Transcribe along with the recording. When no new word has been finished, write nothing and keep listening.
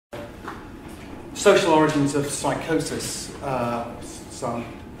Social origins of psychosis. So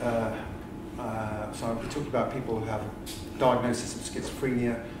we talked about people who have diagnosis of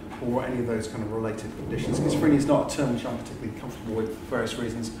schizophrenia or any of those kind of related conditions. Schizophrenia is not a term which I'm particularly comfortable with for various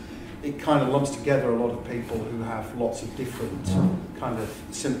reasons. It kind of lumps together a lot of people who have lots of different kind of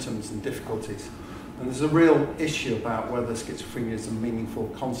symptoms and difficulties. And there's a real issue about whether schizophrenia is a meaningful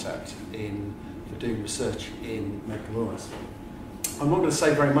concept for doing research in mental illness. I'm not going to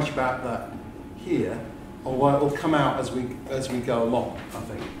say very much about that here, although it will come out as we go along, I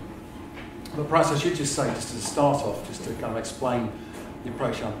think. But perhaps I should just say, just to start off, just to kind of explain the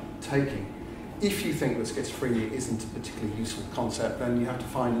approach I'm taking. If you think that schizophrenia isn't a particularly useful concept, then you have to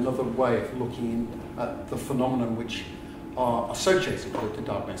find another way of looking at the phenomenon which are associated with the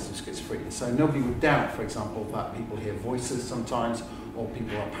diagnosis of schizophrenia. So nobody would doubt, for example, that people hear voices sometimes, or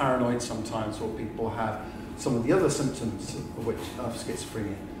people are paranoid sometimes, or people have some of the other symptoms of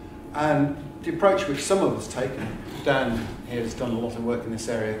schizophrenia. And the approach which some of us take, and Dan here has done a lot of work in this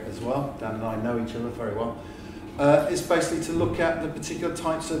area as well, Dan and I know each other very well, is basically to look at the particular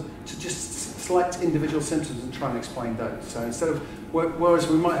types to just select individual symptoms and try and explain those. So instead of, whereas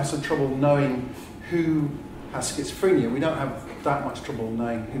we might have some trouble knowing who has schizophrenia, we don't have that much trouble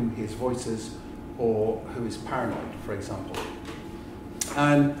knowing who hears voices or who is paranoid, for example.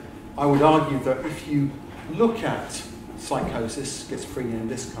 And I would argue that if you look at psychosis, schizophrenia in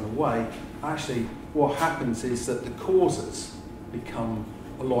this kind of way, actually what happens is that the causes become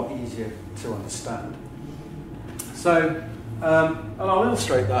a lot easier to understand. So, and I'll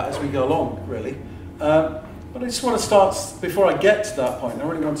illustrate that as we go along, really. But I just want to start, before I get to that point, I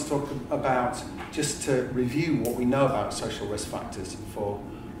really want to talk about, just to review what we know about social risk factors for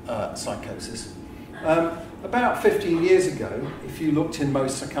psychosis. About 15 years ago, if you looked in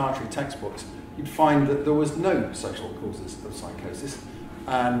most psychiatry textbooks, you'd find that there was no social causes of psychosis,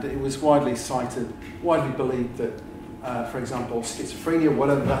 and it was widely cited, widely believed that, for example, schizophrenia,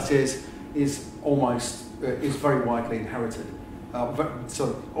 whatever that is very widely inherited, sort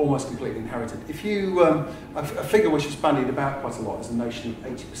of almost completely inherited. If you, a figure which is bandied about quite a lot is the notion of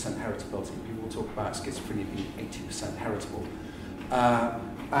 80% heritability. People talk about schizophrenia being 80% heritable,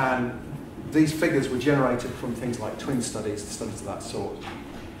 and these figures were generated from things like twin studies of that sort.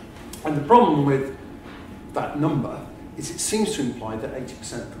 And the problem with that number is it seems to imply that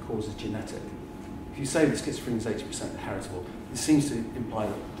 80% of the cause is genetic. If you say that schizophrenia is 80% heritable, it seems to imply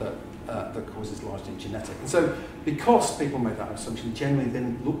that the cause is largely genetic. And so, because people made that assumption, generally they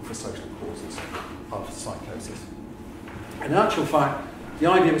didn't look for social causes of psychosis. In actual fact, the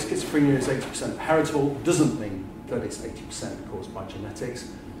idea that schizophrenia is 80% heritable doesn't mean that it's 80% caused by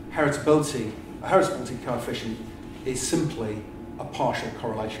genetics. A heritability coefficient is simply a partial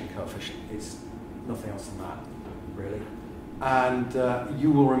correlation coefficient. It's nothing else than that, really. And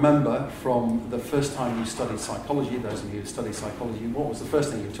you will remember from the first time you studied psychology, those of you who study psychology, what was the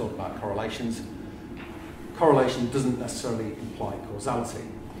first thing you were taught about? Correlations. Correlation doesn't necessarily imply causality.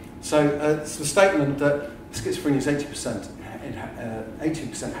 So the statement that schizophrenia is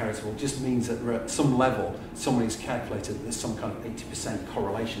 80% heritable just means that at some level, somebody's calculated that there's some kind of 80%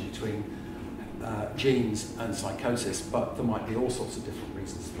 correlation between genes and psychosis, but there might be all sorts of different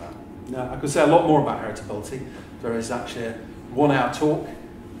reasons for that. Now, I could say a lot more about heritability. There is actually a 1-hour talk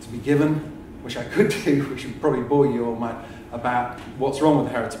to be given, which I could do, which would probably bore you all about what's wrong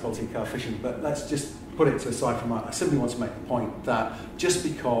with the heritability coefficient, but let's just put it to the side for a moment. I simply want to make the point that just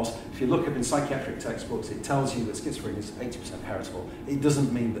because, if you look up in psychiatric textbooks, it tells you that schizophrenia is 80% heritable, it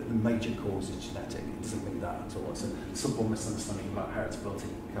doesn't mean that the major cause is genetic. It doesn't mean that at all. It's a simple misunderstanding about heritability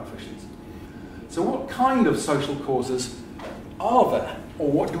coefficients. So what kind of social causes are there? Or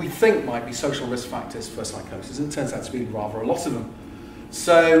what do we think might be social risk factors for psychosis? And it turns out to be rather a lot of them.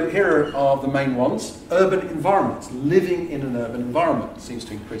 So here are the main ones. Urban environments. Living in an urban environment seems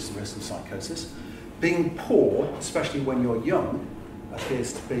to increase the risk of psychosis. Being poor, especially when you're young,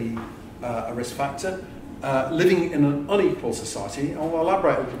 appears to be a risk factor. Living in an unequal society, I'll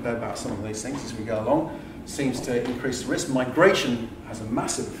elaborate a little bit about some of these things as we go along, seems to increase the risk. Migration has a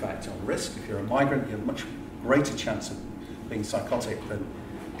massive effect on risk. If you're a migrant, you have a much greater chance of being psychotic than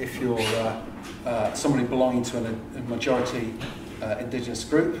if you're somebody belonging to a majority indigenous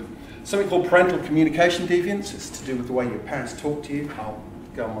group. Something called parental communication deviance. It's to do with the way your parents talk to you. I'll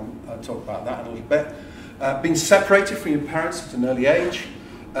go on and talk about that in a little bit. Being separated from your parents at an early age.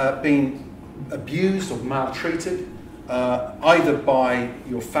 Being abused or maltreated, either by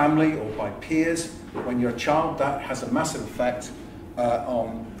your family or by peers. When you're a child, that has a massive effect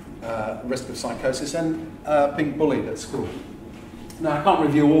on risk of psychosis, and being bullied at school. Now, I can't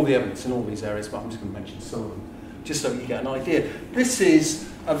review all the evidence in all these areas, but I'm just going to mention some of them, just so you get an idea. This is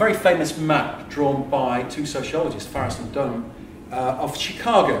a very famous map drawn by two sociologists, Farris and Dunham, of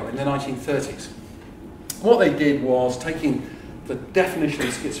Chicago in the 1930s. What they did was, taking the definition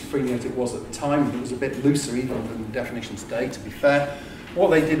of schizophrenia as it was at the time, it was a bit looser even than the definition today, to be fair. What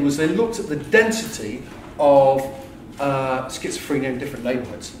they did was they looked at the density of schizophrenia in different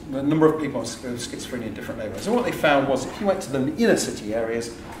neighbourhoods, the number of people with schizophrenia in different neighbourhoods. And what they found was if you went to the inner city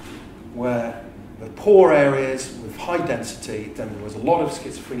areas, where the poor areas with high density, then there was a lot of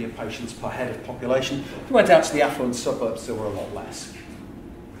schizophrenia patients per head of population. If you went out to the affluent suburbs, there were a lot less.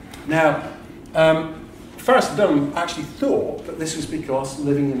 Now, Farris and Dunham actually thought that this was because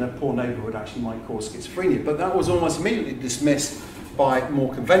living in a poor neighbourhood actually might cause schizophrenia, but that was almost immediately dismissed by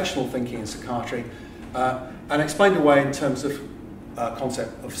more conventional thinking in psychiatry and explained away in terms of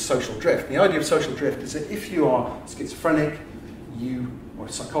concept of social drift. The idea of social drift is that if you are schizophrenic, or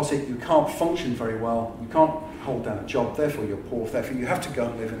psychotic, you can't function very well, you can't hold down a job, therefore you're poor, therefore you have to go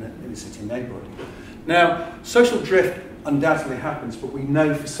and live in a city neighbourhood. Now, social drift undoubtedly happens, but we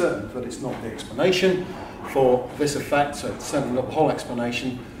know for certain that it's not the explanation for this effect, so it's certainly not the whole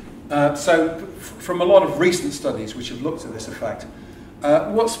explanation. So from a lot of recent studies which have looked at this effect,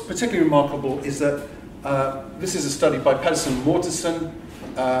 what's particularly remarkable is that this is a study by Pedersen and Mortensen,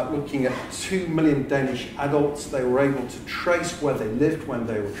 looking at 2 million Danish adults. They were able to trace where they lived when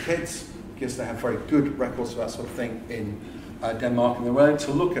they were kids, because they have very good records of that sort of thing in Denmark, and they were able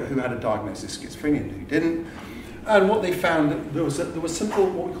to look at who had a diagnosis of schizophrenia and who didn't. And what they found, there was simple,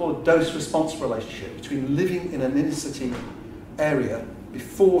 what we call a dose-response relationship between living in an inner-city area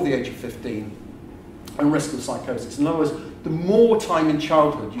before the age of 15 and risk of psychosis. In other words, the more time in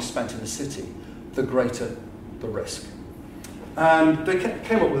childhood you spent in a city, the greater the risk. And they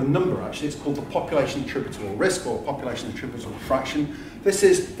came up with a number, actually. It's called the population attributable risk, or population attributable fraction. This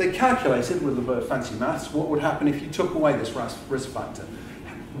is, they calculated with a bit of fancy maths what would happen if you took away this risk factor.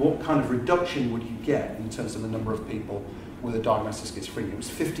 What kind of reduction would you get in terms of the number of people with a diagnosis of schizophrenia? It was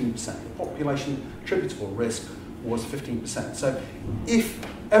 15%. The population attributable risk was 15%. So if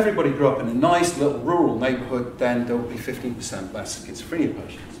everybody grew up in a nice little rural neighbourhood, then there would be 15% less schizophrenia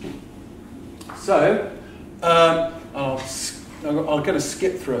patients. So I'm going to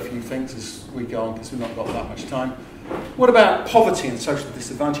skip through a few things as we go on because we've not got that much time. What about poverty and social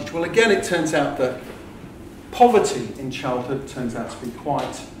disadvantage? Well, again, it turns out that poverty in childhood turns out to be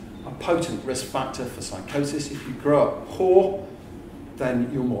quite a potent risk factor for psychosis. If you grow up poor, then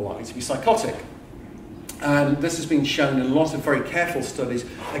you're more likely to be psychotic. And this has been shown in a lot of very careful studies,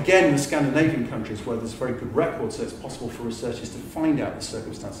 again in the Scandinavian countries where there's very good records, so it's possible for researchers to find out the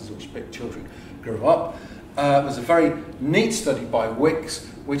circumstances in which children grow up. There's a very neat study by Wicks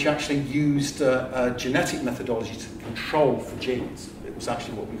which actually used a genetic methodology to control for genes. It was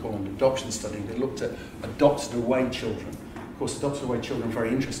actually what we call an adoption study. They looked at adopted away children. Of course, adopted away children are very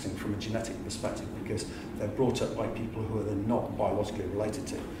interesting from a genetic perspective because they're brought up by people who they're not biologically related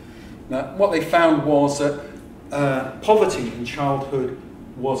to. Now, what they found was that poverty in childhood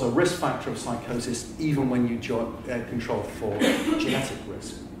was a risk factor of psychosis even when you control for genetic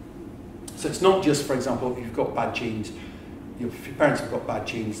risk. So it's not just, for example, if you've got bad genes, if your parents have got bad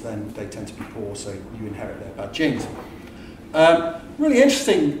genes, then they tend to be poor, so you inherit their bad genes. Really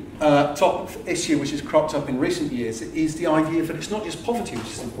interesting top issue which has cropped up in recent years is the idea that it's not just poverty which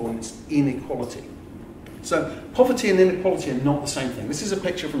is important, it's inequality. So poverty and inequality are not the same thing. This is a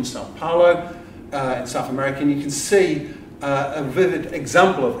picture from Sao Paulo in South America, and you can see a vivid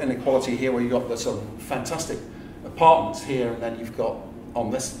example of inequality here where you've got the sort of fantastic apartments here, and then you've got on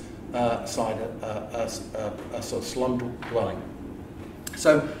this side a sort of slum dwelling.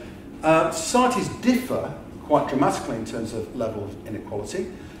 So societies differ quite dramatically in terms of level of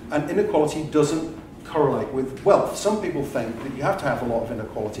inequality, and inequality doesn't correlate with wealth. Some people think that you have to have a lot of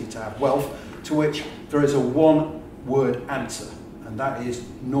inequality to have wealth, to which there is a one-word answer, and that is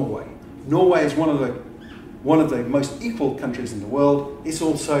Norway. Norway is one of the most equal countries in the world. It's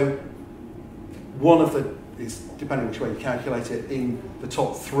also one of the, depending which way you calculate it, in the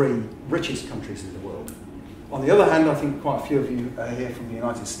top 3 richest countries in the world. On the other hand, I think quite a few of you are here from the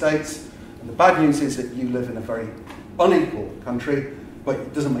United States, and the bad news is that you live in a very unequal country, but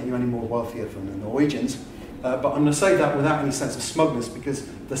it doesn't make you any more wealthier than the Norwegians. But I'm going to say that without any sense of smugness, because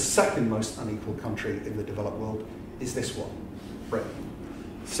the second most unequal country in the developed world is this one, Britain.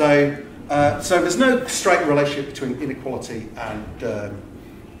 So there's no straight relationship between inequality and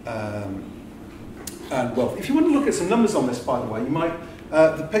wealth. If you want to look at some numbers on this, by the way, you might,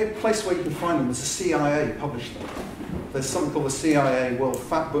 the place where you can find them is the CIA published them. There's something called the CIA World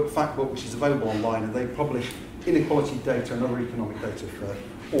Factbook, which is available online, and they publish inequality data and other economic data for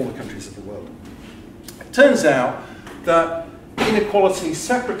all the countries of the world. It turns out that Inequality,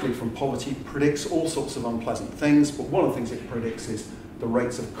 separately from poverty, predicts all sorts of unpleasant things, but one of the things it predicts is the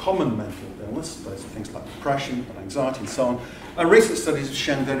rates of common mental illness, those are things like depression and anxiety and so on. And recent studies have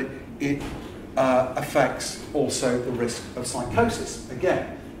shown that it affects also the risk of psychosis,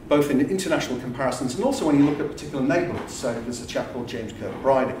 again, both in international comparisons and also when you look at particular neighbourhoods. So there's a chap called James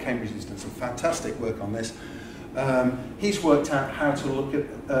Kirkbride at Cambridge who's done some fantastic work on this. He's worked out how to look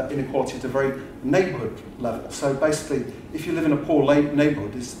at inequality at a very neighbourhood level. So basically, if you live in a poor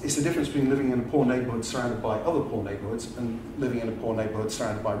neighbourhood, it's the difference between living in a poor neighbourhood surrounded by other poor neighbourhoods and living in a poor neighbourhood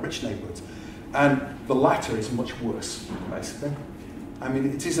surrounded by rich neighbourhoods. And the latter is much worse, basically. I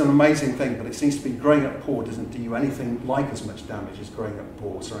mean, it is an amazing thing, but it seems to be growing up poor doesn't do you anything like as much damage as growing up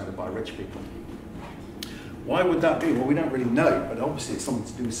poor surrounded by rich people. Why would that be? Well, we don't really know, but obviously it's something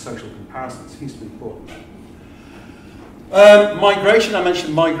to do with social comparison. It seems to be important. Migration, I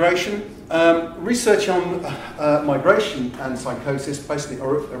mentioned migration. Research on migration and psychosis basically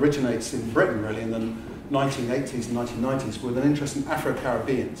originates in Britain, really, in the 1980s and 1990s with an interest in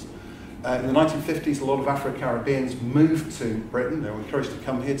Afro-Caribbeans. In the 1950s, a lot of Afro-Caribbeans moved to Britain. They were encouraged to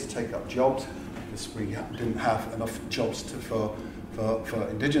come here to take up jobs because we didn't have enough jobs for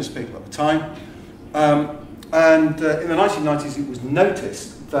indigenous people at the time. In the 1990s, it was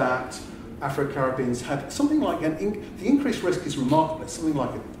noticed that Afro-Caribbeans had something like the increased risk is remarkable. It's something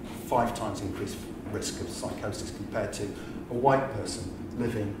like a 5 times increased risk of psychosis compared to a white person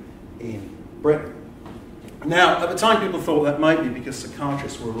living in Britain. Now, at the time, people thought that might be because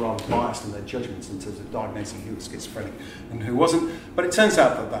psychiatrists were rather biased in their judgments in terms of diagnosing who was schizophrenic and who wasn't. But it turns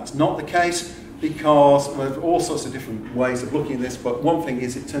out that that's not the case because there's all sorts of different ways of looking at this. But one thing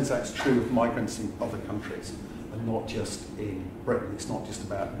is, it turns out it's true of migrants in other countries and not just in Britain. It's not just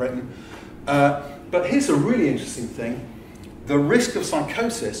about Britain. But here's a really interesting thing. The risk of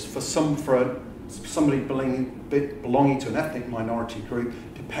psychosis for somebody belonging to an ethnic minority group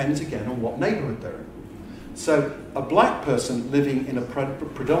depends again on what neighbourhood they're in. So a black person living in a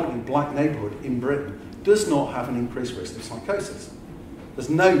predominantly black neighbourhood in Britain does not have an increased risk of psychosis. There's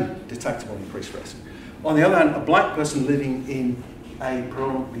no detectable increased risk. On the other hand, a black person living in a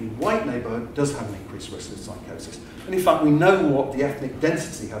predominantly white neighbourhood does have an increased risk of psychosis. And in fact, we know what the ethnic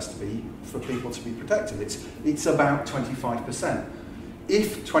density has to be for people to be protected. It's about 25%.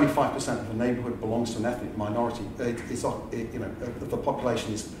 If 25% of the neighbourhood belongs to an ethnic minority, if the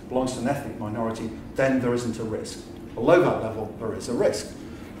population belongs to an ethnic minority, then there isn't a risk. Below that level, there is a risk.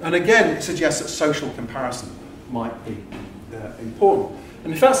 And again, it suggests that social comparison might be important.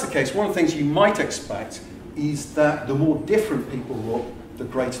 And if that's the case, one of the things you might expect is that the more different people look, the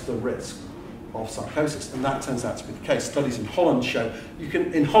greater the risk of psychosis. And that turns out to be the case. Studies in Holland show,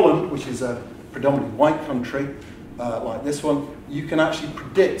 in Holland, which is a predominantly white country, like this one, you can actually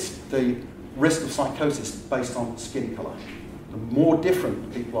predict the risk of psychosis based on skin colour. The more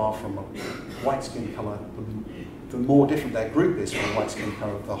different people are from a white skin colour, the more different their group is from a white skin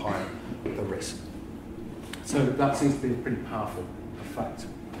colour, the higher the risk. So that seems to be a pretty powerful effect.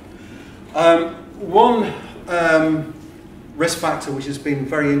 One risk factor which has been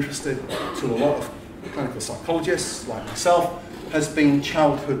very interesting to a lot of clinical psychologists like myself has been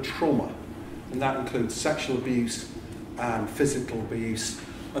childhood trauma. And that includes sexual abuse and physical abuse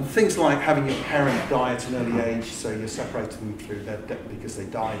and things like having your parent die at an early age, so you're separating them through their death because they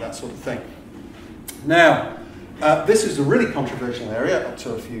die, that sort of thing. Now, this is a really controversial area up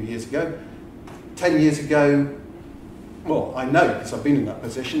to a few years ago. 10 years ago, well, I know because I've been in that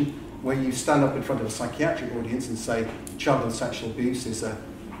position, where you stand up in front of a psychiatric audience and say childhood sexual abuse is a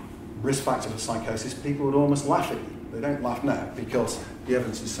risk factor for psychosis, people would almost laugh at you. They don't laugh now because the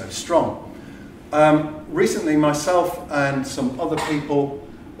evidence is so strong. Recently, myself and some other people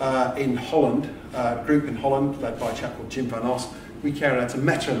in Holland, a group in Holland led by a chap called Jim van Os, we carried out a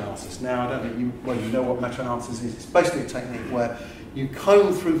meta-analysis. Now, I don't know whether you know what meta-analysis is. It's basically a technique where you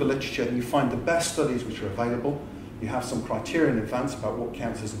comb through the literature and you find the best studies which are available. You have some criteria in advance about what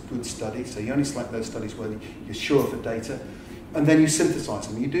counts as a good study, so you only select those studies where you're sure of the data, and then you synthesize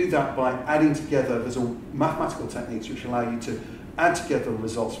them. You do that by adding together, there's mathematical techniques which allow you to add together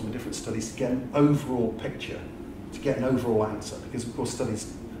results from the different studies to get an overall picture, to get an overall answer, because of course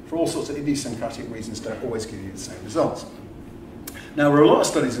studies, for all sorts of idiosyncratic reasons, don't always give you the same results. Now, there are a lot of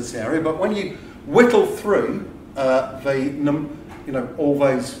studies in this area, but when you whittle through all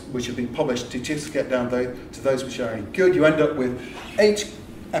those which have been published to just get down to those which are any good, you end up with 8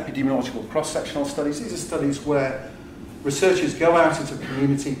 epidemiological cross-sectional studies. These are studies where researchers go out into the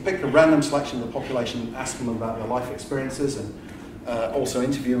community, pick a random selection of the population, and ask them about their life experiences, and also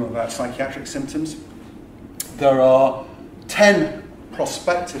interview them about psychiatric symptoms. There are 10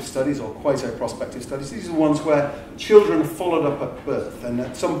 prospective studies or quasi-prospective studies. These are ones where children are followed up at birth, and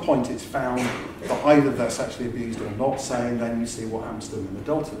at some point it's found that either they're sexually abused or not, say, and then you see what happens to them in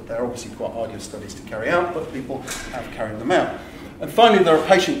adulthood. They're obviously quite arduous studies to carry out, but people have carried them out. And finally, there are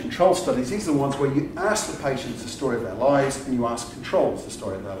patient control studies. These are the ones where you ask the patients the story of their lives, and you ask controls the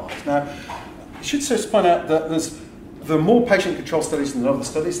story of their lives. Now, I should just point out that there are more patient control studies than other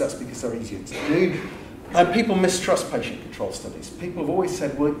studies. That's because they're easier to do. And people mistrust patient control studies. People have always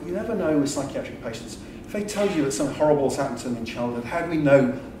said, well, you never know with psychiatric patients. If they tell you that something horrible has happened to them in childhood, how do we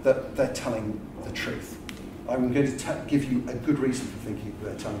know that they're telling the truth? I'm going to give you a good reason for thinking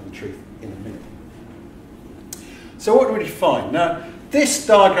they're telling the truth in a minute. So what do we find? Now, this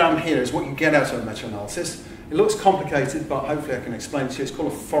diagram here is what you get out of a meta-analysis. It looks complicated, but hopefully I can explain it to you. It's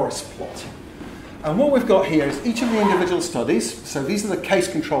called a forest plot. And what we've got here is each of the individual studies. So these are the case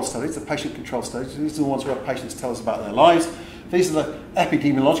control studies, the patient control studies. These are the ones where patients tell us about their lives. These are the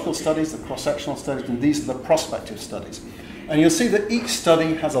epidemiological studies, the cross-sectional studies, and these are the prospective studies. And you'll see that each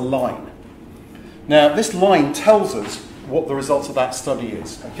study has a line. Now, this line tells us what the results of that study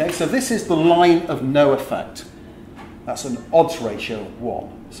is. Okay, so this is the line of no effect. That's an odds ratio of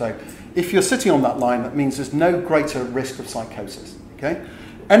 1. So if you're sitting on that line, that means there's no greater risk of psychosis. Okay?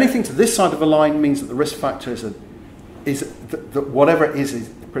 Anything to this side of a line means that the risk factor is that whatever it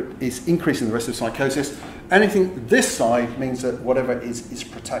is increasing the risk of psychosis. Anything this side means that whatever it is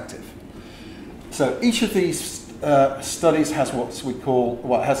protective. So each of these studies has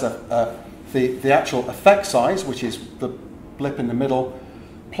the actual effect size, which is the blip in the middle,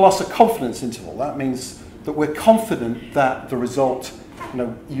 plus a confidence interval. That means that we're confident that the result,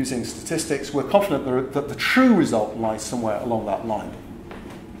 using statistics, we're confident that the true result lies somewhere along that line.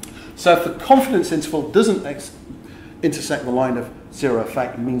 So if the confidence interval doesn't intersect the line of zero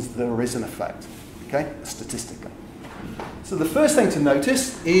effect, it means there is an effect, okay, statistically. So the first thing to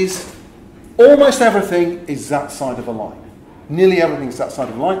notice is almost everything is that side of a line. Nearly everything is that side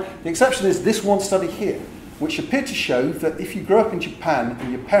of a line. The exception is this one study here, which appeared to show that if you grew up in Japan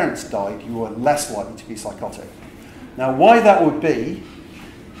and your parents died, you were less likely to be psychotic. Now, why that would be,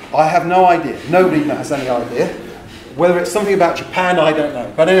 I have no idea. Nobody has any idea. Whether it's something about Japan, I don't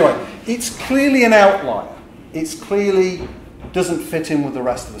know. But anyway, it's clearly an outlier. It clearly doesn't fit in with the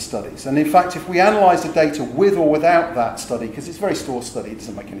rest of the studies. And in fact, if we analyse the data with or without that study, because it's a very store study, it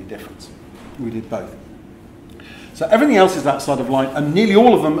doesn't make any difference. We did both. So everything else is that side of the line, and nearly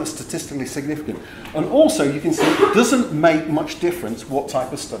all of them are statistically significant. And also, you can see it doesn't make much difference what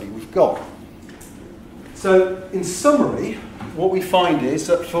type of study we've got. So in summary, what we find is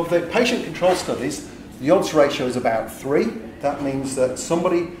that for the patient control studies, the odds ratio is about 3. That means that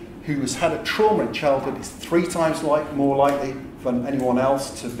somebody who has had a trauma in childhood is 3 times more likely than anyone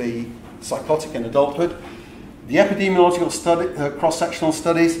else to be psychotic in adulthood. The epidemiological study, cross-sectional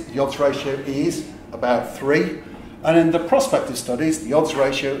studies, the odds ratio is about 3. And in the prospective studies, the odds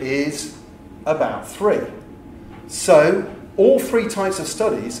ratio is about 3. So all 3 types of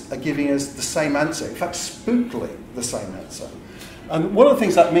studies are giving us the same answer. In fact, spookily the same answer. And one of the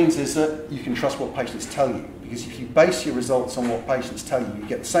things that means is that you can trust what patients tell you, because if you base your results on what patients tell you, you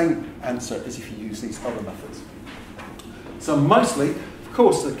get the same answer as if you use these other methods. So mostly, of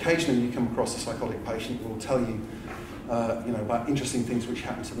course, occasionally you come across a psychotic patient who will tell you, about interesting things which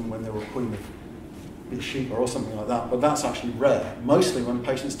happened to them when they were a queen of a sheep or something like that, but that's actually rare. Mostly when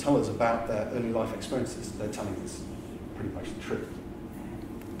patients tell us about their early life experiences, they're telling us pretty much the truth.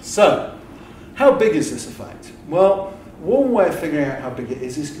 So, how big is this effect? Well, one way of figuring out how big it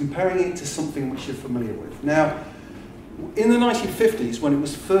is comparing it to something which you're familiar with. Now, in the 1950s, when it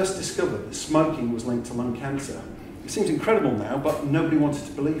was first discovered that smoking was linked to lung cancer, it seems incredible now, but nobody wanted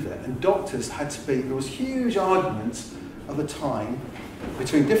to believe it. And doctors had to there was huge arguments at the time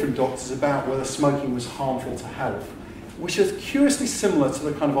between different doctors about whether smoking was harmful to health, which is curiously similar to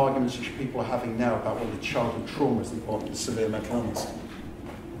the kind of arguments which people are having now about whether childhood trauma is important to severe mental illness.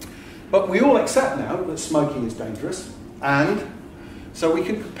 But we all accept now that smoking is dangerous, and so we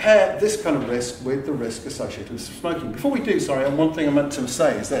can compare this kind of risk with the risk associated with smoking. Before we do, one thing I meant to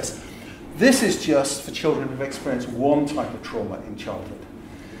say is this. This is just for children who have experienced one type of trauma in childhood.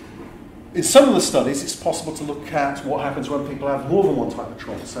 In some of the studies, it's possible to look at what happens when people have more than one type of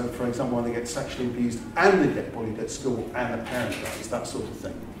trauma. So, for example, when they get sexually abused and they get bullied at school and a parent dies, that sort of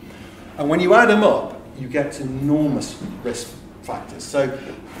thing. And when you add them up, you get enormous risk factors. So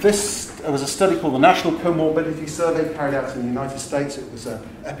there was a study called the National Comorbidity Survey carried out in the United States. It was an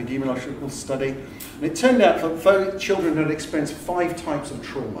epidemiological study. And it turned out that for children who had experienced 5 types of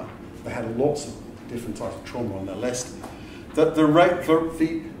trauma, they had lots of different types of trauma on their list, that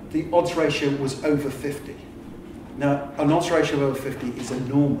the odds ratio was over 50. Now, an odds ratio of over 50 is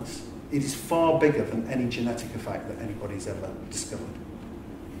enormous. It is far bigger than any genetic effect that anybody's ever discovered.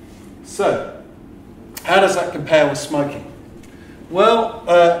 So, how does that compare with smoking? Well,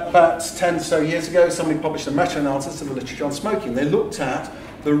 about 10 or so years ago, somebody published a meta-analysis of the literature on smoking. They looked at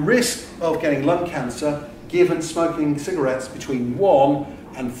the risk of getting lung cancer given smoking cigarettes between 1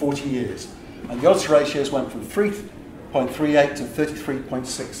 and 40 years. And the odds ratios went from 3.38 to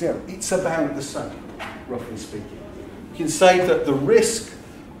 33.60. It's about the same, roughly speaking. You can say that the risk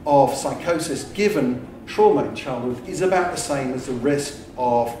of psychosis given trauma in childhood is about the same as the risk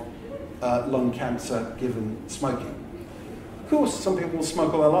of lung cancer given smoking. Of course, some people will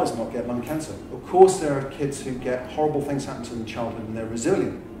smoke all their lives and not get lung cancer. Of course, there are kids who get horrible things happen to them in childhood and they're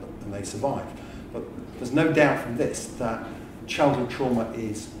resilient and they survive. But there's no doubt from this that childhood trauma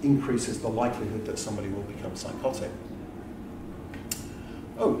increases the likelihood that somebody will become psychotic.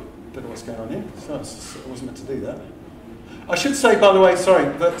 Oh, don't know what's going on here. So I wasn't meant to do that. I should say, by the way, sorry,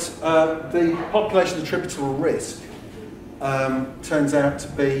 that the population attributable risk turns out to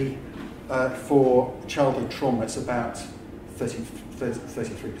be, for childhood trauma, it's about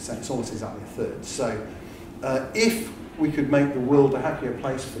 33%. It's almost exactly a third. So if we could make the world a happier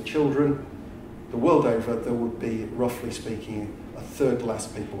place for children, the world over, there would be, roughly speaking, a third less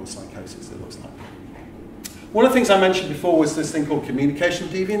people with psychosis, it looks like. One of the things I mentioned before was this thing called communication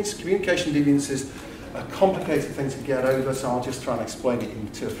deviance. Communication deviance is a complicated thing to get over, so I'll just try and explain it in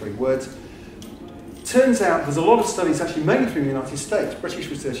 2 or 3 words. Turns out there's a lot of studies, actually mainly from the United States. British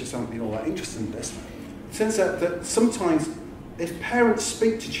researchers haven't been all that interested in this. It turns out that sometimes if parents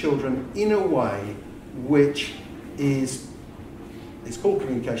speak to children in a way which is, it's called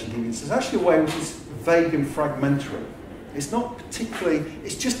communication deviance, it's actually a way which is vague and fragmentary. It's not particularly,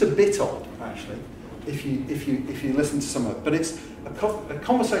 it's just a bit odd, actually, if you listen to some of it. But it's a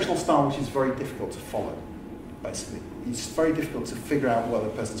conversational style which is very difficult to follow, basically. It's very difficult to figure out where the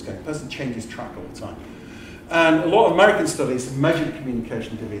person's going. The person changes track all the time. And a lot of American studies have measured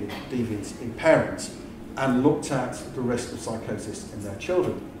communication deviance in parents and looked at the risk of psychosis in their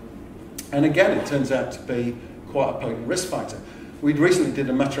children. And again, it turns out to be quite a potent risk factor. We recently did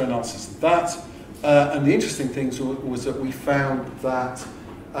a meta-analysis of that, and the interesting thing was that we found that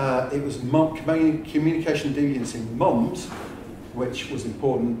it was communication deviance in mums, which was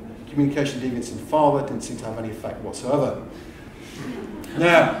important. Communication deviance in father didn't seem to have any effect whatsoever.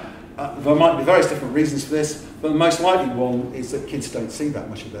 Now, there might be various different reasons for this, but the most likely one is that kids don't see that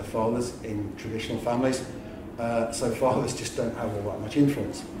much of their fathers in traditional families, so fathers just don't have all that much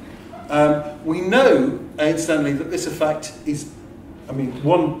influence. We know, incidentally, that this effect is, I mean,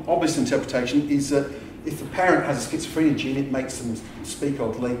 one obvious interpretation is that if the parent has a schizophrenia gene, it makes them speak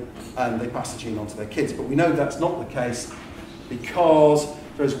oddly, and they pass the gene on to their kids. But we know that's not the case because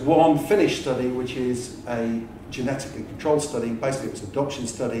there's one Finnish study, which is a genetically controlled study. Basically, it was an adoption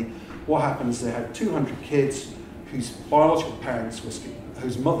study. What happened is they had 200 kids whose biological parents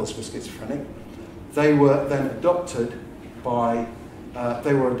whose mothers were schizophrenic. They were then adopted by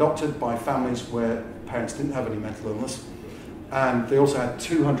families where parents didn't have any mental illness, and they also had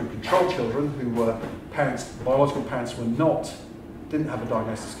 200 control children who were biological parents didn't have a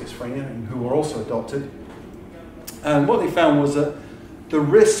diagnosis of schizophrenia and who were also adopted. And what they found was that the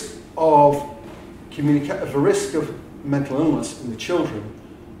risk of mental illness in the children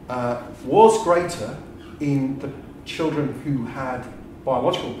was greater in the children who had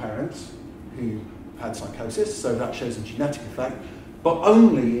biological parents who had psychosis, so that shows a genetic effect, but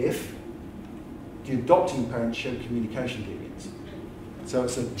only if the adopting parents showed communication deviance. So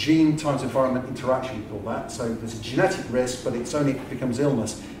it's a gene times environment interaction, we call that. So there's a genetic risk, but it only becomes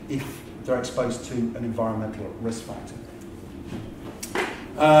illness if they're exposed to an environmental risk factor.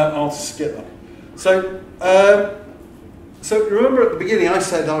 I'll skip that. So remember at the beginning I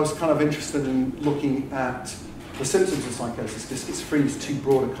said I was kind of interested in looking at the symptoms of psychosis because schizophrenia is too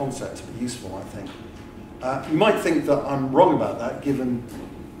broad a concept to be useful, I think. You might think that I'm wrong about that, given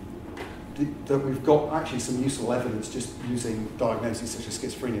that we've got actually some useful evidence just using diagnoses such as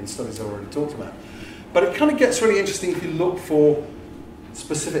schizophrenia and studies I already talked about. But it kind of gets really interesting if you look for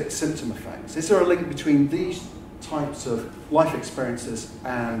specific symptom effects. Is there a link between these types of life experiences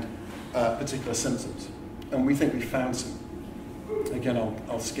and particular symptoms? And we think we found some. Again,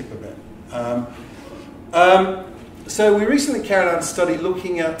 I'll skip a bit. So we recently carried out a study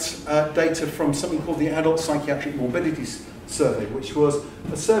looking at data from something called the Adult Psychiatric Morbidity Survey, which was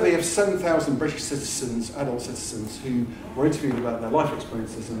a survey of 7,000 British citizens, adult citizens, who were interviewed about their life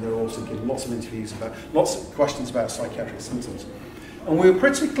experiences, and they were also given lots of questions about psychiatric symptoms. And we were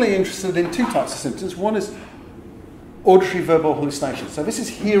particularly interested in 2 types of symptoms. One is auditory verbal hallucinations. So this is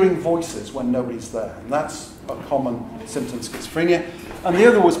hearing voices when nobody's there, and that's a common symptom of schizophrenia. And the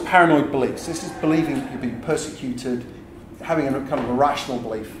other was paranoid beliefs. This is believing you're being persecuted, having a kind of a rational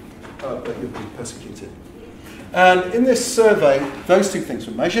belief that you're being persecuted. And in this survey, those two things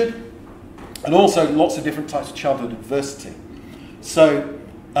were measured, and also lots of different types of childhood adversity. So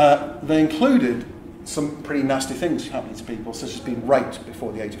they included some pretty nasty things happening to people, such as being raped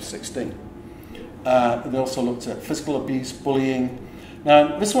before the age of 16. They also looked at physical abuse, bullying.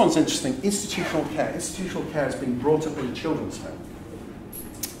 Now, this one's interesting, institutional care. Institutional care has been brought up in a children's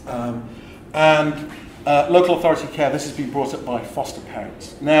home. And local authority care, this has been brought up by foster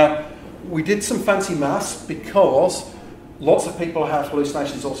parents. Now, we did some fancy maths because lots of people who have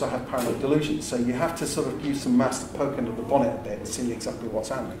hallucinations also have paranoid delusions. So you have to sort of use some maths to poke under the bonnet a bit and see exactly what's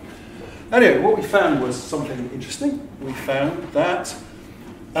happening. Anyway, what we found was something interesting. We found that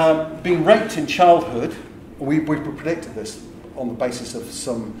being raped in childhood, we predicted this on the basis of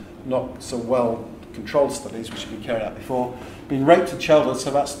some not so well controlled studies which have been carried out before. Being raped in childhood,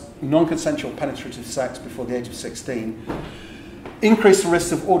 so that's non-consensual penetrative sex before the age of 16, increased the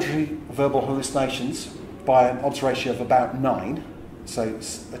risk of auditory verbal hallucinations by an odds ratio of about 9. So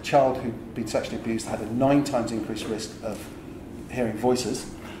a child who'd been sexually abused had a 9 times increased risk of hearing voices,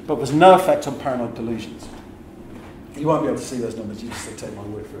 but there was no effect on paranoid delusions. You won't be able to see those numbers, you just have to take my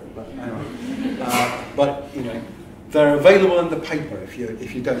word for it. But anyway, but you know, they're available in the paper if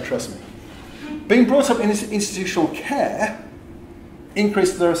you don't trust me. Being brought up in institutional care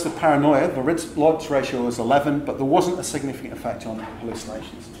increased the risk of paranoia. The odds ratio was 11, but there wasn't a significant effect on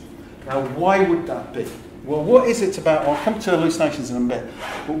hallucinations. Now, why would that be? Well, what is it about? I'll come to hallucinations in a bit.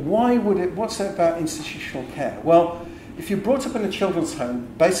 But why would it? What's it about institutional care? Well, if you're brought up in a children's home,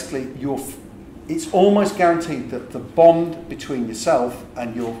 basically it's almost guaranteed that the bond between yourself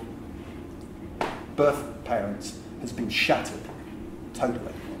and your birth parents has been shattered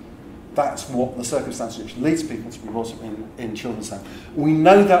totally. That's what the circumstance which leads people to be brought up in children's home. We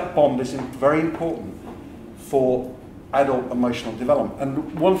know that bond is very important for adult emotional development.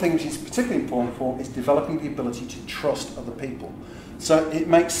 And one thing which is particularly important for is developing the ability to trust other people. So it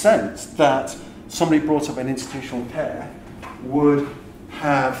makes sense that somebody brought up in institutional care would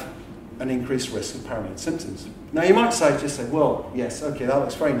have an increased risk of paranoid symptoms. Now you might just say, well, yes, okay, that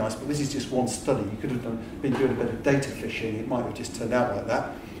looks very nice, but this is just one study. You could have been doing a bit of data fishing. It might have just turned out like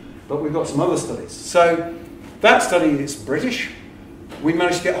that. But we've got some other studies. So that study is British. We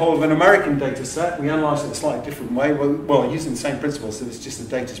managed to get hold of an American data set. We analysed it in a slightly different way. Well, using the same principles, so it's just the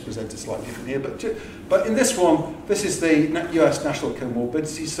data is presented slightly different here. But in this one, this is the US National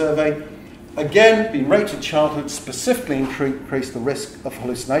Comorbidity Survey. Again, being raped in childhood specifically increased the risk of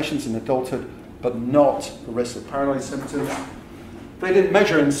hallucinations in adulthood, but not the risk of paranoid symptoms. They didn't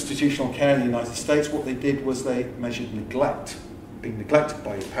measure institutional care in the United States. What they did was they measured neglect, being neglected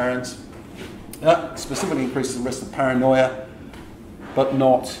by your parents. That specifically increases the risk of paranoia, but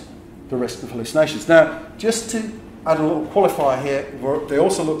not the risk of hallucinations. Now, just to add a little qualifier here, they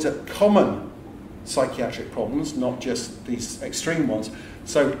also looked at common psychiatric problems, not just these extreme ones.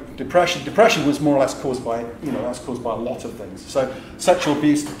 So depression was more or less caused by, that's caused by a lot of things. So sexual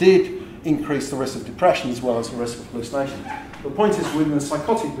abuse did increase the risk of depression as well as the risk of hallucination. The point is, within the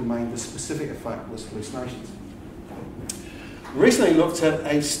psychotic domain, the specific effect was hallucinations. We recently looked at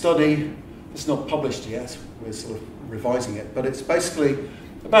a study, it's not published yet, we're sort of revising it, but it's basically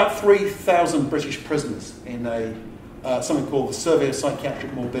about 3,000 British prisoners in something called the Survey of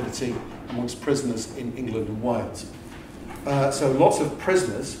Psychiatric Morbidity amongst prisoners in England and Wales. So lots of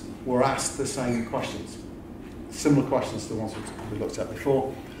prisoners were asked the same questions, similar questions to the ones we looked at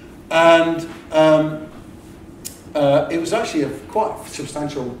before. And it was actually a quite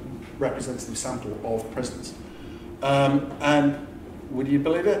substantial representative sample of prisoners. And would you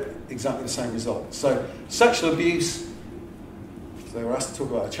believe it? Exactly the same result. So sexual abuse, they were asked to talk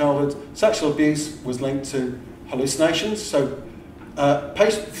about their childhood. Sexual abuse was linked to hallucinations. So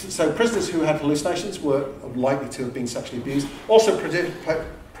prisoners who had hallucinations were likely to have been sexually abused. Also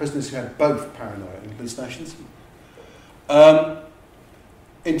prisoners who had both paranoia and hallucinations.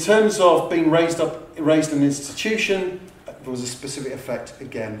 In terms of being raised in an institution, there was a specific effect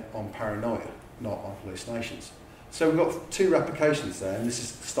again on paranoia, not on hallucinations. So we've got 2 replications there, and this is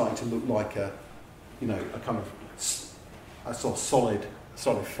starting to look like a kind of a sort of solid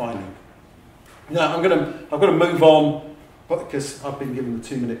finding. Now I'm going to move on, because I've been given the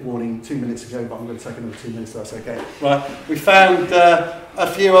 2-minute warning 2 minutes ago, but I'm going to take another 2 minutes. So that's okay. Right? We found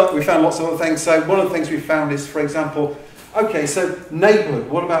we found lots of other things. So one of the things we found is, for example, okay, so neighbourhood.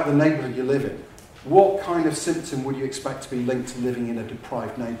 What about the neighbourhood you live in? What kind of symptom would you expect to be linked to living in a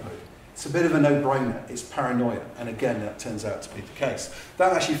deprived neighbourhood? It's a bit of a no-brainer. It's paranoia. And again, that turns out to be the case.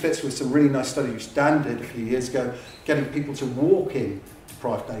 That actually fits with some really nice study which Dan did a few years ago, getting people to walk in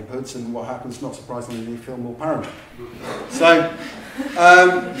deprived neighbourhoods, and what happens, not surprisingly, they feel more paranoid. So,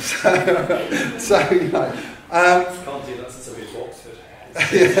 you know. Can't do that since I moved to Oxford.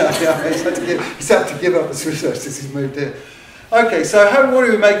 Yeah, he's had to give up his research since he's moved here. Okay, so what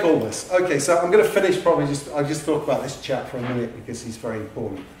do we make all this? Okay, so I'm going to finish probably I'll just talk about this chap for a minute because he's very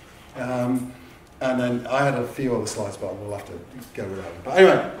important. And then I had a few other slides, but we'll have to go without them. But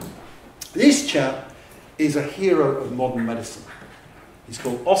anyway, this chap is a hero of modern medicine. He's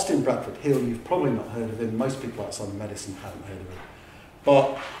called Austin Bradford Hill. You've probably not heard of him. Most people outside of medicine haven't heard of him.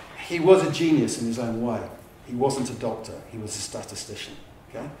 But he was a genius in his own way. He wasn't a doctor. He was a statistician.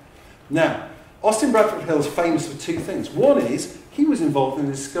 Okay? Now, Austin Bradford Hill is famous for two things. One is he was involved in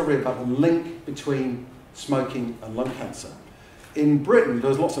the discovery about the link between smoking and lung cancer. In Britain,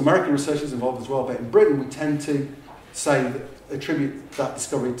 there's lots of American researchers involved as well, but in Britain we tend to attribute that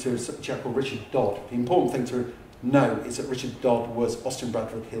discovery to a chap called Richard Dodd. The important thing to know is that Richard Dodd was Austin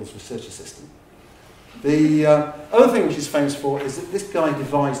Bradford Hill's research assistant. The other thing which he's famous for is that this guy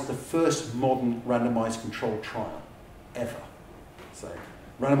devised the first modern randomised controlled trial ever. So,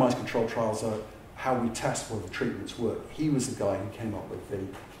 randomised controlled trials are how we test whether treatments work. He was the guy who came up with the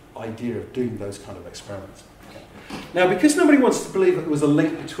idea of doing those kind of experiments. Okay. Now, because nobody wants to believe that there was a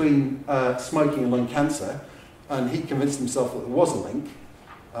link between smoking and lung cancer, and he convinced himself that there was a link,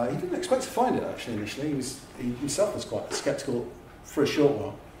 he didn't expect to find it actually initially. He himself was quite sceptical for a short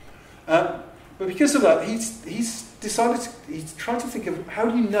while. But because of that, he's tried to think of how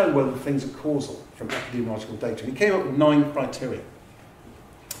do you know whether things are causal from epidemiological data. And he came up with 9 criteria.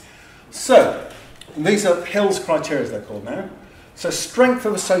 So, these are Hill's criteria, as they're called now. So, strength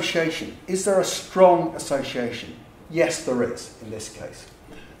of association. Is there a strong association? Yes, there is, in this case.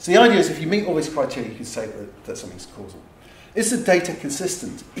 So the idea is if you meet all these criteria, you can say that something's causal. Is the data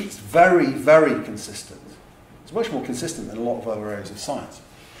consistent? It's very, very consistent. It's much more consistent than a lot of other areas of science.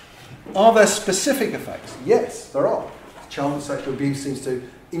 Are there specific effects? Yes, there are. Childhood sexual abuse seems to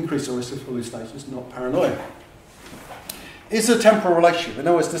increase the risk of hallucinations, not paranoia. Is there a temporal relationship? In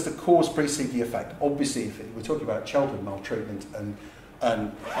other words, does the cause precede the effect? Obviously, if we're talking about childhood maltreatment and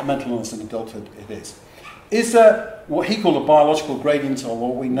mental illness in adulthood, it is. Is there what he called a biological gradient, or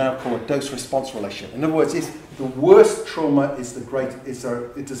what we now call a dose-response relationship? In other words, if the worst trauma is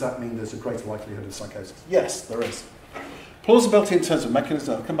does that mean there's a greater likelihood of psychosis? Yes, there is. Plausibility in terms of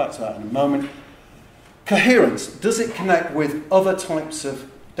mechanism, I'll come back to that in a moment. Coherence, does it connect with other types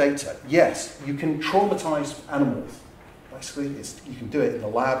of data? Yes, you can traumatise animals. Basically, you can do it in the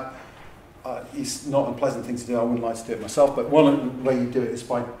lab. It's not a pleasant thing to do. I wouldn't like to do it myself, but one way you do it is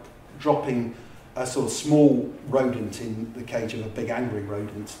by dropping a sort of small rodent in the cage of a big angry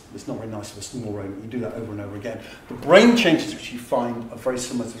rodent. It's not very nice for a small rodent. You do that over and over again. The brain changes which you find are very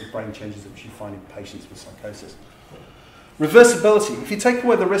similar to the brain changes which you find in patients with psychosis. Reversibility. If you take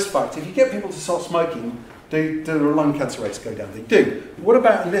away the risk factor, if you get people to stop smoking, do the lung cancer rates go down? They do. What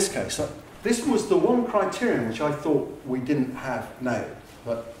about in this case? This was the one criterion which I thought we didn't have now,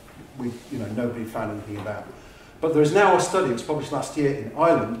 but nobody found anything about. But there is now a study, it was published last year in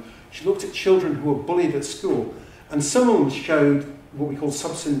Ireland. She looked at children who were bullied at school, and some of them showed what we call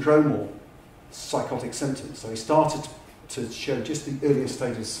subsyndromal psychotic symptoms. So he started to show just the earlier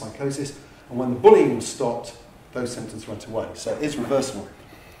stages of psychosis, and when the bullying was stopped, those symptoms went away. So it is reversible.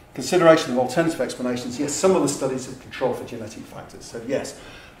 Consideration of alternative explanations. Yes, some of the studies have control for genetic factors. So yes.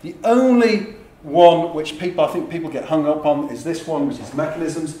 The only one which I think people get hung up on is this one, which is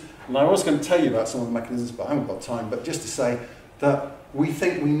mechanisms. And I was going to tell you about some of the mechanisms, but I haven't got time. But just to say that we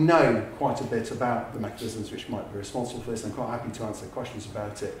think we know quite a bit about the mechanisms which might be responsible for this. I'm quite happy to answer questions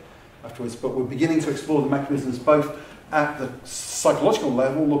about it afterwards. But we're beginning to explore the mechanisms both at the psychological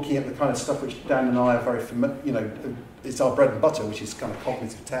level, looking at the kind of stuff which Dan and I are very familiar, it's our bread and butter, which is kind of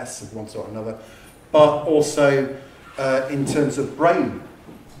cognitive tests of one sort or another, but also in terms of brain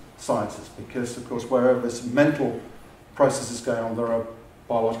sciences, because of course wherever there's mental processes going on, there are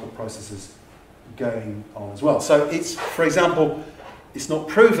biological processes going on as well. So it's, for example, it's not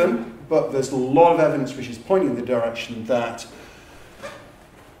proven, but there's a lot of evidence which is pointing in the direction that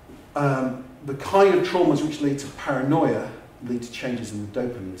the kind of traumas which lead to paranoia lead to changes in the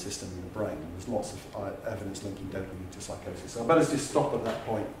dopamine system in the brain. There's lots of evidence linking dopamine to psychosis. So I better just stop at that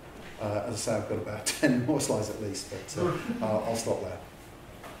point. As I say, I've got about 10 more slides at least, but I'll stop there.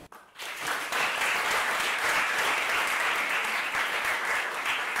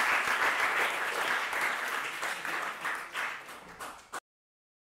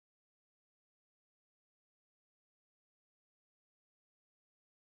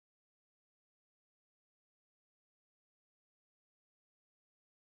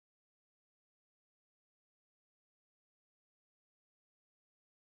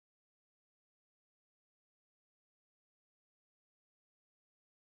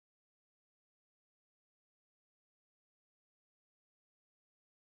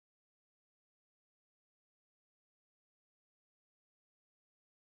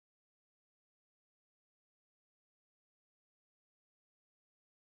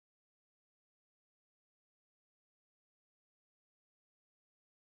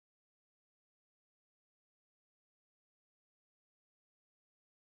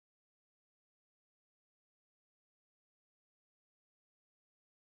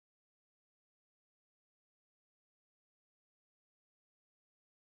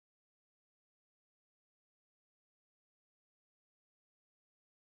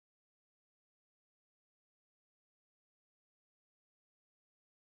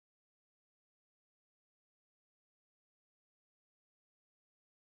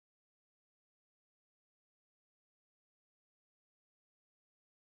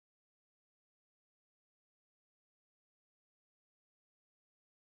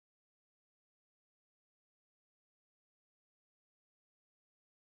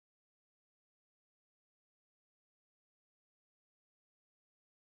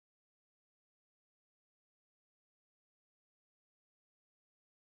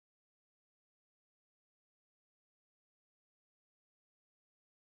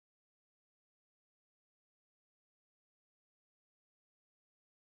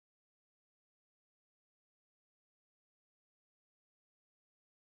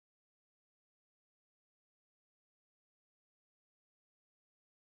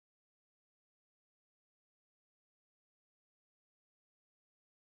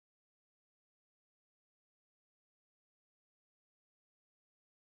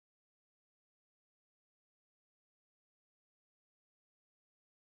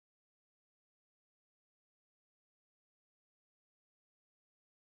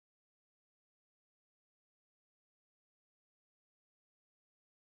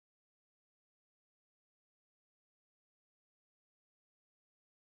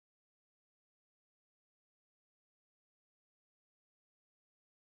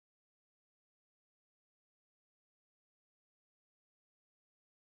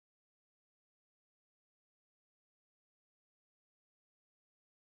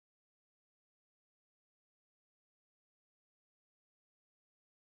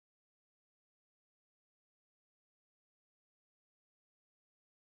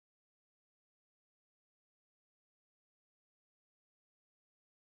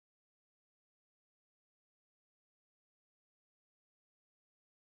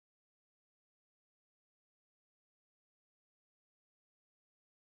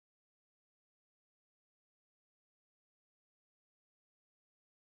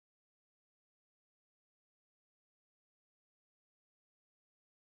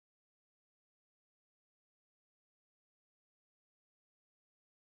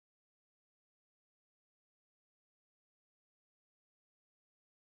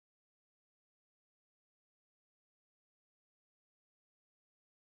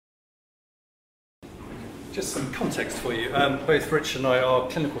 Just some context for you. Both Rich and I are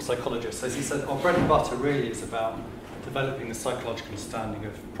clinical psychologists. As he said, our bread and butter really is about developing the psychological understanding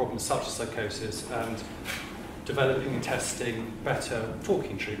of problems such as psychosis and developing and testing better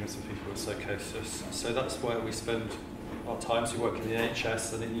talking treatments for people with psychosis. So that's where we spend our time. So we work in the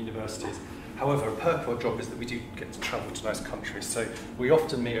NHS and in universities. However, a perk of our job is that we do get to travel to nice countries. So we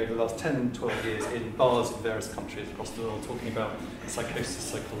often meet over the last 10, 12 years in bars in various countries across the world talking about psychosis,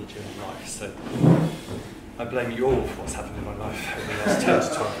 psychology and the like. So I blame you all for what's happened in my life over the last 10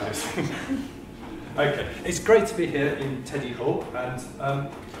 to 12 years. Okay, it's great to be here in Teddy Hall,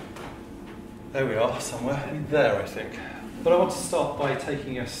 and there we are somewhere, there I think. But I want to start by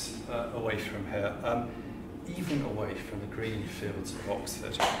taking us away from here, even away from the green fields of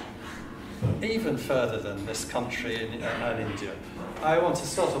Oxford. Even further than this country and India. I want to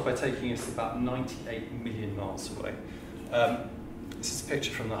start off by taking us about 98 million miles away. This is a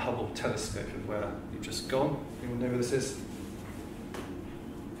picture from the Hubble telescope of where we've just gone. Anyone know where this is?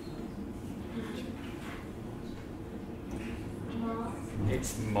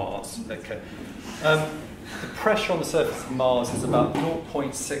 It's Mars, okay. The pressure on the surface of Mars is about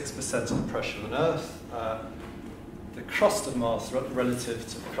 0.6% of the pressure on Earth. The crust of Mars relative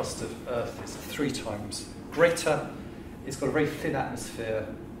to the crust of Earth is 3 times greater. It's got a very thin atmosphere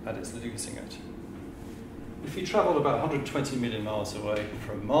and it's losing it. If you travel about 120 million miles away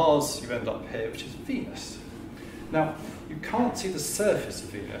from Mars, you end up here, which is Venus. Now, you can't see the surface of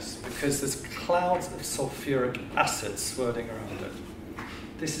Venus because there's clouds of sulfuric acid swirling around it.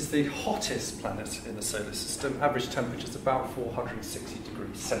 This is the hottest planet in the solar system. Average temperature is about 460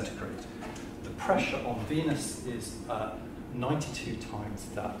 degrees centigrade. The pressure on Venus is 92 times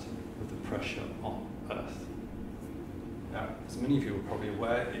that of the pressure on Earth. Now, as many of you are probably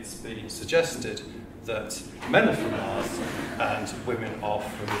aware, it's been suggested that men are from Mars and women are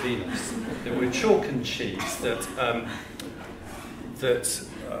from Venus. That we're chalk and cheese, that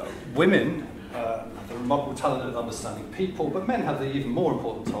women have the remarkable talent of understanding people, but men have the even more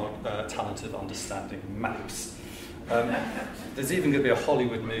important talent of understanding maps. There's even going to be a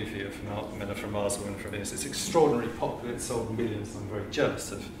Hollywood movie of Men Are From Mars, Women Are From Venus. It's extraordinarily popular, it's sold millions, and I'm very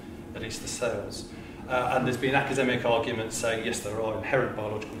jealous of at least the sales. And there's been academic arguments saying, yes, there are inherent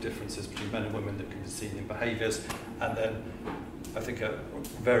biological differences between men and women that can be seen in behaviours, and then I think a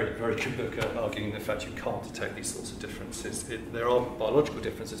very, very good book arguing the fact you can't detect these sorts of differences. There are biological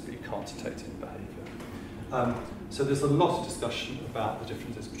differences, but you can't detect it in behaviour. So there's a lot of discussion about the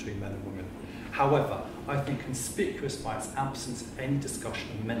differences between men and women. However, I think conspicuous by its absence any discussion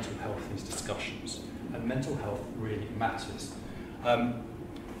of mental health in these discussions, and mental health really matters.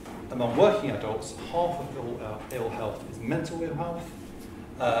 Among working adults, half of all ill health is mental ill health.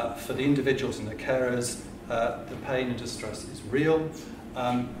 For the individuals and their carers, the pain and distress is real,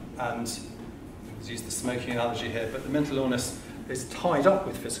 and let's use the smoking analogy here, but the mental illness is tied up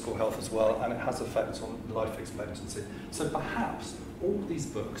with physical health as well, and it has effects on life expectancy. So perhaps all these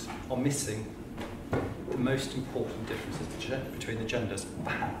books are missing the most important differences between the genders,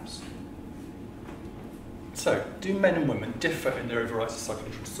 perhaps. So, do men and women differ in their overrides of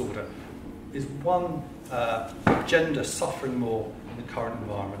psychological disorder? Is one gender suffering more in the current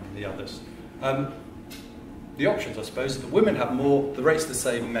environment than the others? The options, I suppose, are that women have more, the rate's the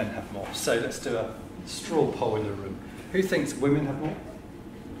same, men have more. So let's do a straw poll in the room. Who thinks women have more?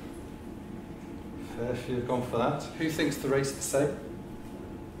 Fair few have gone for that. Who thinks the rate's the same?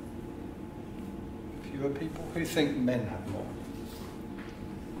 Fewer people. Who think men have more?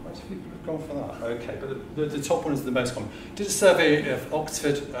 Quite a few people have gone for that. Okay, but the top one is the most common. Did a survey of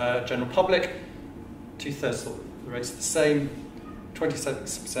Oxford general public. 2/3 thought the rate's the same.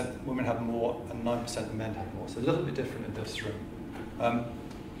 26% women have more and 9% men have more. So a little bit different in this room.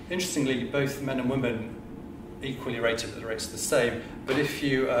 Interestingly, both men and women equally rated that the rates are the same, but if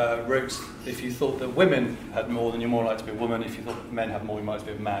you thought that women had more, then you're more likely to be a woman. If you thought that men had more, you might as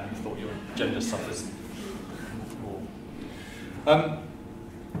well be a man. If you thought your gender suffers more.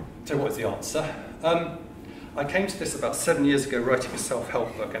 So what is the answer? I came to this about 7 years ago writing a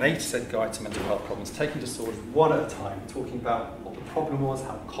self-help book, an A-to-Z guide to mental health problems, taking disorders one at a time, talking about what the problem was,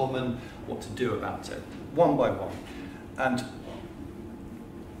 how common, what to do about it, one by one. And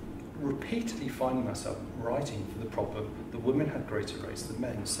repeatedly finding myself writing for the problem that women had greater rates than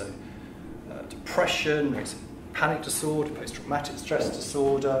men. So depression, rates of panic disorder, post-traumatic stress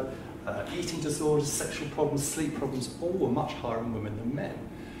disorder, eating disorders, sexual problems, sleep problems, all were much higher in women than men.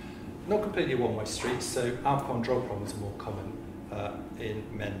 Not completely a one-way street, so alcohol and drug problems are more common in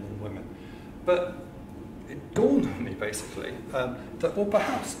men than women. But it dawned on me, basically, that, well,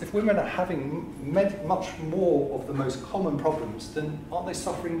 perhaps if women are having much more of the most common problems, then aren't they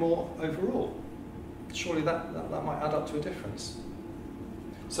suffering more overall? surely that might add up to a difference.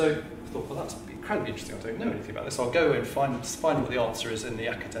 So I thought, well, that's incredibly interesting. I don't know anything about this. I'll go and find what the answer is in the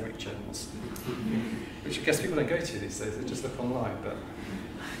academic journals, which I guess people don't go to these days. They just look online. But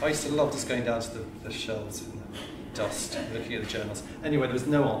I used to love just going down to the shelves in the dust, looking at the journals. Anyway, there was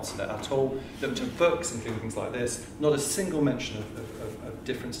no answer there at all. Looked at books, including things like this. Not a single mention of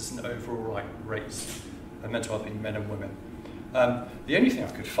differences in overall rates and mental health in men and women. The only thing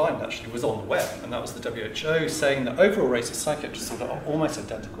I could find actually was on the web, and that was the WHO saying that overall rates of psychiatric disorder are almost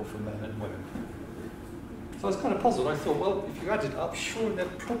identical for men and women. So I was kind of puzzled. I thought, well, if you add it up, sure, there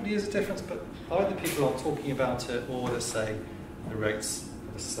probably is a difference, but either people aren't talking about it or they say the rates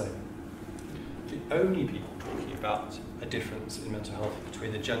are the same. The only people talking about a difference in mental health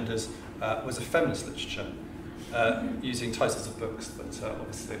between the genders was a feminist literature, using titles of books that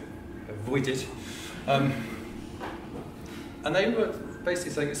obviously avoided. And they were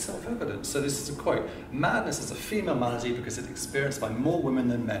basically saying it's self-evident. So this is a quote: "Madness is a female malady because it's experienced by more women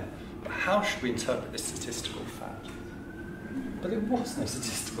than men. But how should we interpret this statistical fact?" But there was no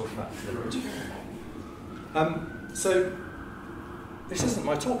statistical fact. So this isn't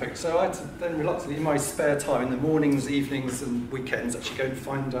my topic. So I had to then reluctantly, in my spare time, in the mornings, evenings and weekends, actually go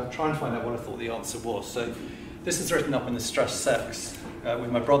and try and find out what I thought the answer was. So this is written up in the Stress Sex with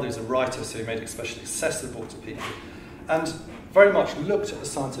my brother, who's a writer, so he made it especially accessible to people. And very much looked at the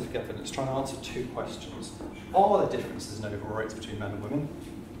scientific evidence, trying to answer two questions. Are there differences in overall rates between men and women?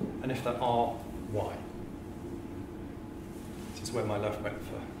 And if there are, why? This is where my life went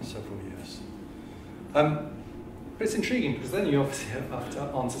for several years. But it's intriguing because then you obviously have to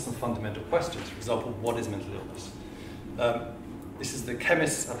answer some fundamental questions. For example, what is mental illness? This is the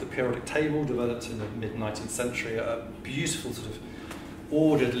chemists at the periodic table, developed in the mid-19th century, a beautiful sort of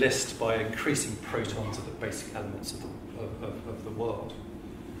ordered list by increasing protons of the basic elements of the world.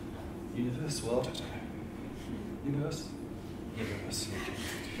 Universe, world, I don't know. Universe? Universe,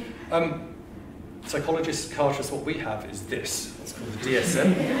 okay. Psychologists, psychiatrists, what we have is this. It's called the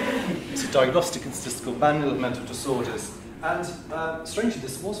DSM. It's a diagnostic and statistical manual of mental disorders. And strangely,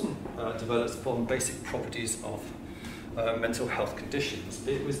 this wasn't developed upon basic properties of mental health conditions.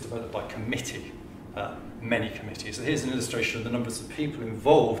 It was developed by committee. Many committees. So here's an illustration of the numbers of people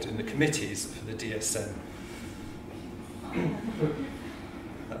involved in the committees for the DSM.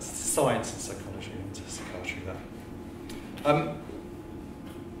 That's science and psychology and psychiatry there.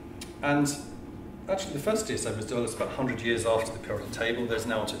 And actually the first DSM was developed about 100 years after the periodic table. There's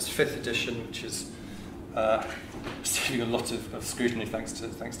now to its 5th edition, which is receiving a lot of scrutiny thanks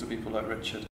to people like Richard.